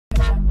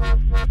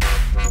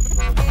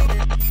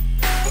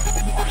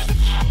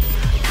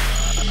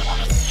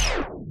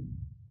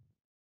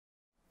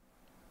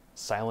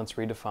Silence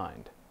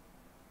Redefined,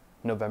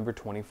 November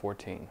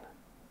 2014.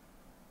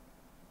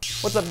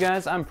 What's up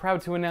guys, I'm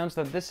proud to announce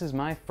that this is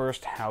my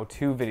first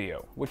how-to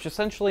video, which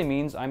essentially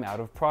means I'm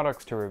out of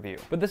products to review.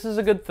 But this is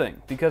a good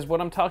thing, because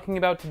what I'm talking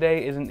about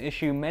today is an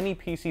issue many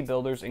PC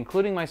builders,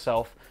 including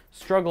myself,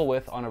 struggle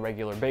with on a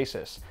regular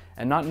basis,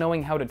 and not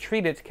knowing how to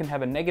treat it can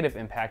have a negative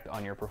impact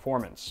on your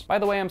performance. By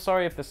the way, I'm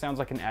sorry if this sounds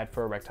like an ad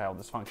for erectile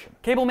dysfunction.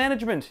 Cable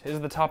management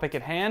is the topic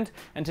at hand,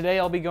 and today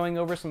I'll be going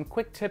over some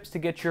quick tips to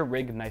get your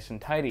rig nice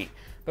and tidy.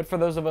 But for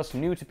those of us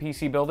new to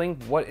PC building,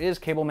 what is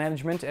cable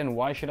management and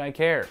why should I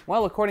care?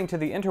 Well, according to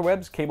the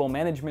interwebs, cable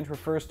management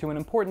refers to an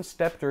important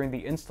step during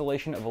the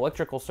installation of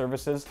electrical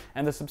services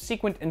and the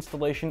subsequent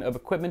installation of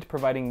equipment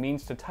providing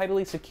means to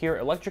tidily secure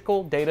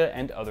electrical, data,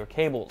 and other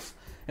cables.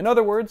 In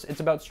other words, it's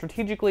about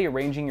strategically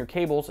arranging your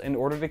cables in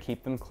order to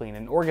keep them clean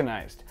and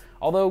organized.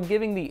 Although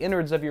giving the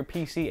innards of your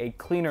PC a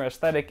cleaner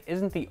aesthetic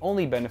isn't the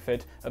only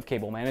benefit of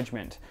cable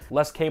management.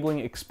 Less cabling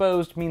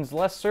exposed means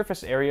less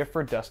surface area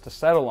for dust to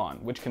settle on,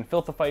 which can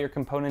filthify your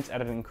components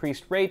at an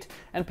increased rate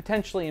and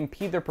potentially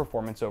impede their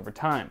performance over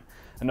time.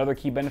 Another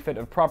key benefit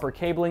of proper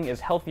cabling is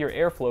healthier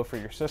airflow for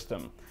your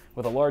system.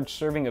 With a large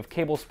serving of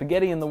cable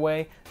spaghetti in the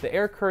way, the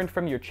air current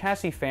from your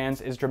chassis fans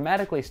is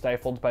dramatically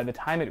stifled by the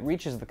time it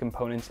reaches the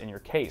components in your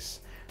case.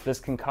 This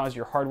can cause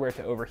your hardware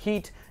to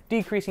overheat,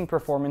 decreasing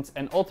performance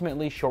and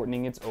ultimately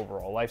shortening its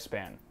overall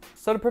lifespan.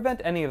 So to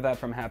prevent any of that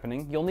from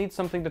happening, you'll need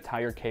something to tie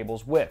your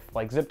cables with,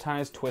 like zip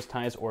ties, twist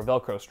ties, or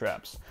Velcro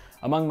straps.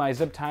 Among my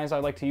zip ties, I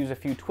like to use a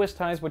few twist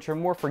ties, which are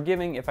more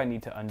forgiving if I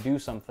need to undo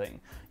something.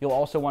 You'll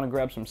also want to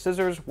grab some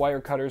scissors, wire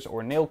cutters,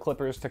 or nail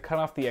clippers to cut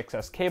off the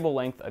excess cable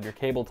length of your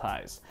cable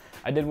ties.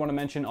 I did want to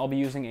mention I'll be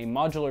using a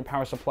modular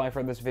power supply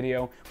for this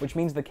video, which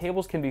means the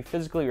cables can be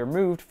physically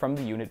removed from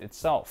the unit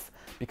itself.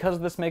 Because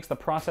this makes the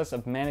process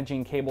of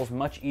managing cables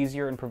much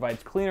easier and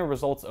provides cleaner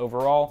results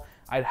overall,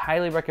 I'd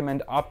highly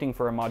recommend opting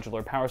for a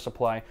modular power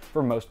supply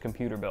for most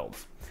computer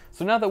builds.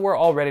 So now that we're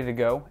all ready to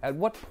go, at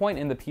what point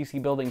in the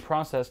PC building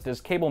process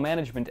does cable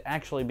management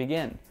actually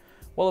begin?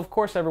 Well, of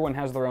course everyone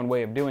has their own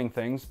way of doing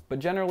things, but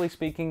generally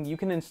speaking, you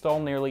can install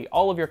nearly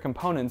all of your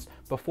components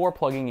before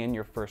plugging in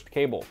your first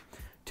cable.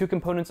 Two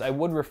components I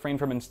would refrain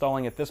from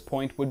installing at this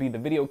point would be the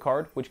video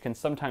card, which can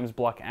sometimes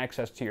block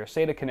access to your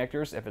SATA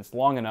connectors if it's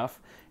long enough,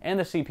 and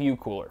the CPU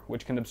cooler,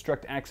 which can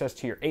obstruct access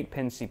to your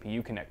 8-pin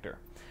CPU connector.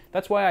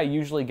 That's why I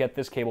usually get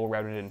this cable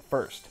routed in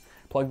first.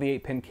 Plug the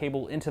 8-pin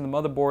cable into the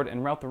motherboard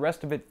and route the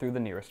rest of it through the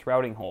nearest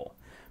routing hole.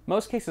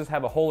 Most cases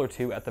have a hole or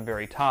two at the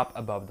very top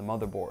above the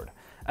motherboard.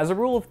 As a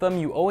rule of thumb,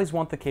 you always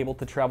want the cable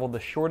to travel the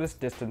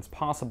shortest distance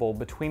possible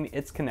between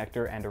its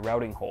connector and a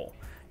routing hole.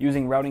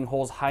 Using routing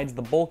holes hides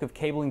the bulk of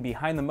cabling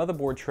behind the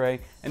motherboard tray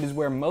and is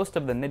where most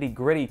of the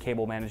nitty-gritty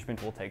cable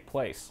management will take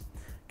place.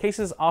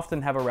 Cases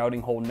often have a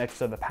routing hole next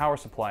to the power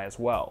supply as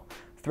well.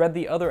 Thread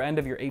the other end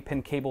of your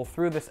 8-pin cable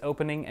through this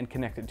opening and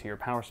connect it to your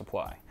power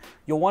supply.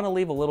 You'll want to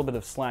leave a little bit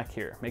of slack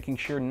here, making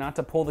sure not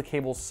to pull the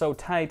cable so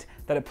tight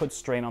that it puts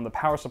strain on the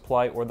power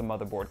supply or the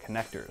motherboard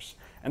connectors.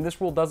 And this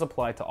rule does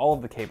apply to all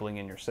of the cabling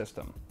in your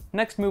system.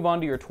 Next, move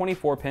on to your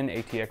 24-pin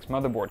ATX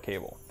motherboard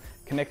cable.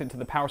 Connect it to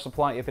the power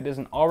supply if it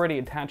isn't already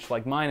attached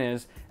like mine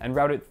is, and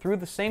route it through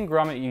the same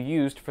grommet you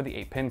used for the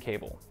 8-pin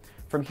cable.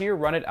 From here,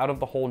 run it out of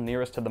the hole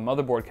nearest to the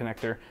motherboard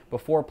connector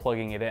before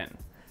plugging it in.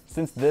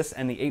 Since this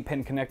and the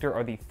 8-pin connector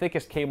are the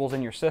thickest cables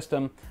in your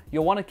system,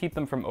 you'll want to keep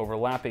them from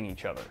overlapping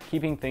each other,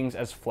 keeping things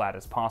as flat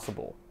as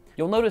possible.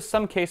 You'll notice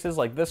some cases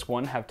like this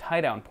one have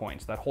tie-down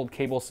points that hold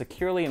cables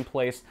securely in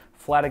place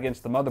flat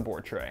against the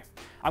motherboard tray.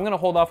 I'm going to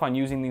hold off on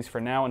using these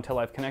for now until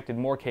I've connected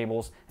more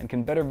cables and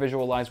can better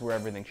visualize where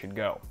everything should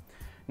go.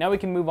 Now we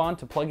can move on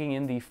to plugging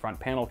in the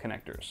front panel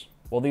connectors.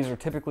 While these are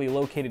typically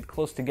located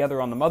close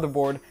together on the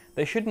motherboard,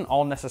 they shouldn't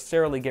all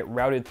necessarily get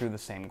routed through the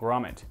same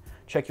grommet.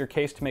 Check your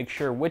case to make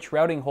sure which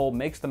routing hole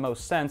makes the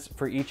most sense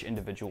for each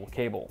individual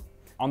cable.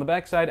 On the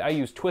backside, I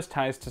use twist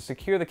ties to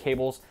secure the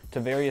cables to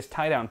various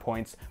tie-down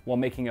points while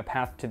making a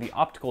path to the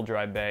optical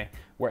drive bay,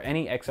 where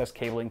any excess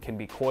cabling can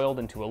be coiled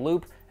into a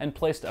loop and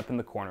placed up in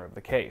the corner of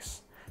the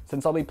case.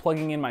 Since I'll be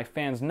plugging in my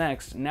fans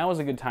next, now is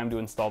a good time to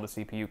install the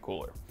CPU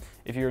cooler.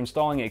 If you're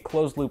installing a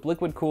closed-loop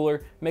liquid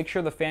cooler, make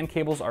sure the fan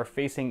cables are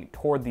facing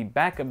toward the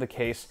back of the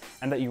case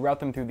and that you route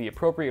them through the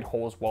appropriate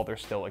holes while they're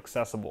still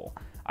accessible.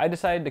 I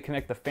decided to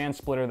connect the fan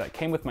splitter that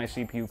came with my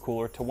CPU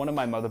cooler to one of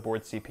my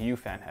motherboard CPU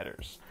fan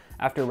headers.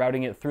 After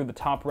routing it through the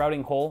top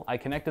routing hole, I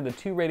connected the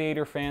two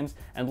radiator fans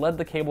and led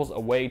the cables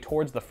away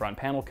towards the front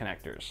panel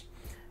connectors.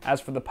 As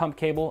for the pump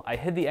cable, I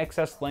hid the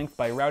excess length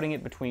by routing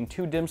it between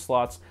two DIMM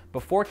slots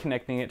before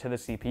connecting it to the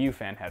CPU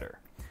fan header.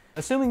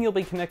 Assuming you'll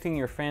be connecting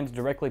your fans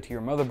directly to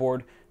your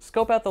motherboard,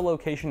 scope out the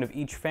location of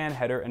each fan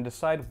header and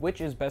decide which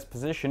is best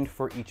positioned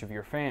for each of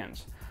your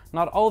fans.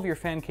 Not all of your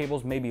fan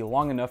cables may be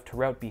long enough to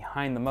route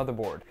behind the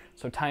motherboard,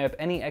 so tie up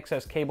any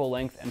excess cable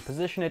length and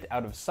position it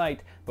out of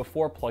sight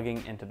before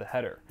plugging into the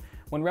header.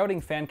 When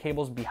routing fan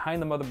cables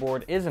behind the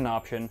motherboard is an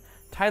option,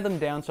 Tie them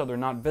down so they're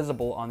not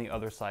visible on the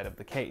other side of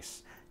the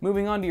case.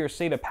 Moving on to your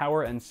SATA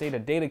power and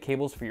SATA data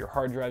cables for your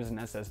hard drives and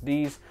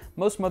SSDs,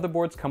 most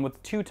motherboards come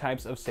with two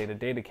types of SATA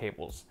data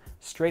cables.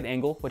 Straight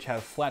angle, which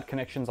have flat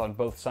connections on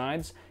both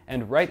sides,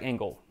 and right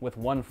angle, with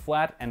one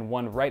flat and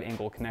one right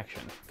angle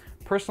connection.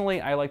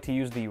 Personally, I like to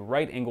use the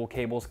right angle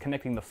cables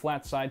connecting the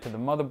flat side to the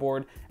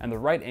motherboard and the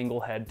right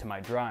angle head to my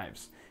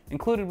drives.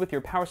 Included with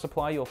your power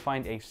supply, you'll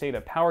find a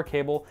SATA power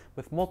cable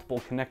with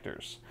multiple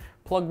connectors.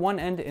 Plug one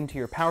end into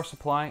your power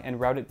supply and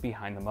route it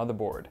behind the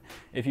motherboard.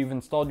 If you've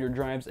installed your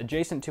drives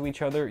adjacent to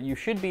each other, you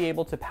should be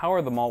able to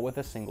power them all with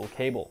a single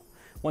cable.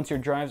 Once your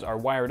drives are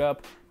wired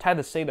up, tie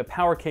the SATA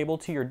power cable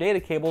to your data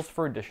cables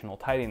for additional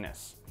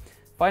tidiness.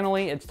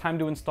 Finally, it's time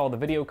to install the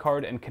video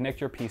card and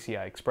connect your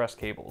PCI Express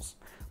cables.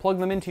 Plug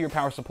them into your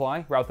power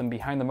supply, route them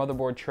behind the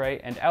motherboard tray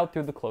and out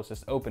through the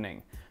closest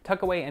opening.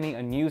 Tuck away any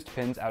unused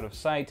pins out of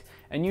sight,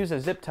 and use a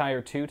zip tie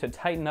or two to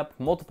tighten up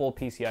multiple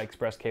PCI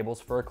Express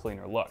cables for a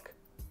cleaner look.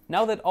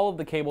 Now that all of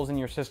the cables in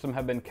your system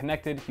have been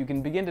connected, you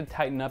can begin to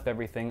tighten up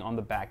everything on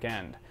the back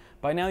end.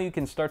 By now you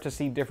can start to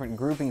see different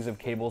groupings of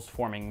cables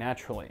forming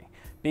naturally.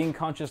 Being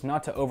conscious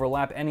not to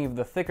overlap any of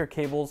the thicker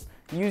cables,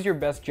 use your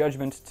best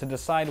judgment to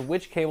decide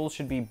which cables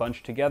should be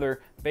bunched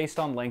together based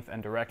on length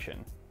and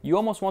direction. You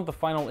almost want the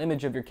final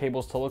image of your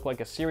cables to look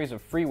like a series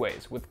of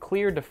freeways with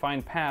clear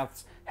defined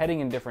paths heading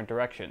in different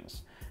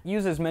directions.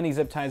 Use as many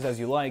zip ties as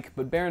you like,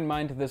 but bear in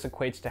mind this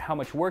equates to how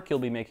much work you'll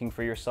be making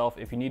for yourself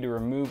if you need to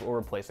remove or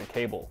replace a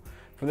cable.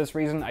 For this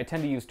reason, I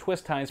tend to use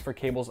twist ties for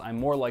cables I'm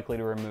more likely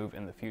to remove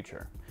in the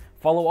future.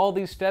 Follow all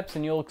these steps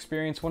and you'll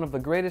experience one of the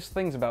greatest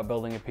things about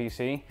building a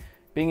PC,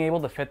 being able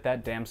to fit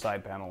that damn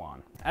side panel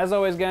on. As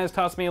always guys,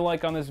 toss me a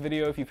like on this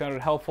video if you found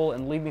it helpful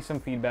and leave me some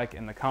feedback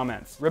in the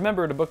comments.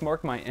 Remember to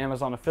bookmark my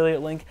Amazon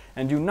affiliate link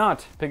and do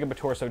not pick up a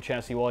torso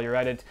chassis while you're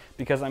at it,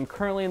 because I'm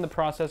currently in the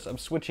process of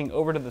switching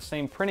over to the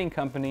same printing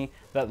company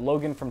that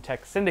Logan from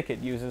Tech Syndicate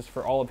uses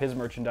for all of his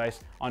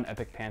merchandise on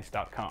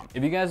epicpants.com.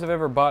 If you guys have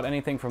ever bought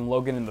anything from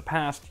Logan in the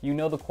past, you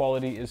know the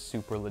quality is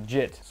super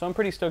legit, so I'm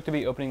pretty stoked to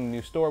be opening a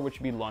new store which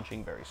will be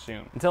launching very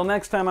soon. Until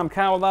next time, I'm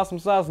Kyle with Awesome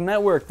Sauce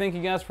Network. Thank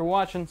you guys for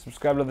watching,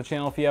 subscribe to the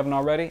channel if you haven't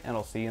already, and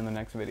I'll see you in the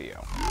next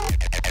video.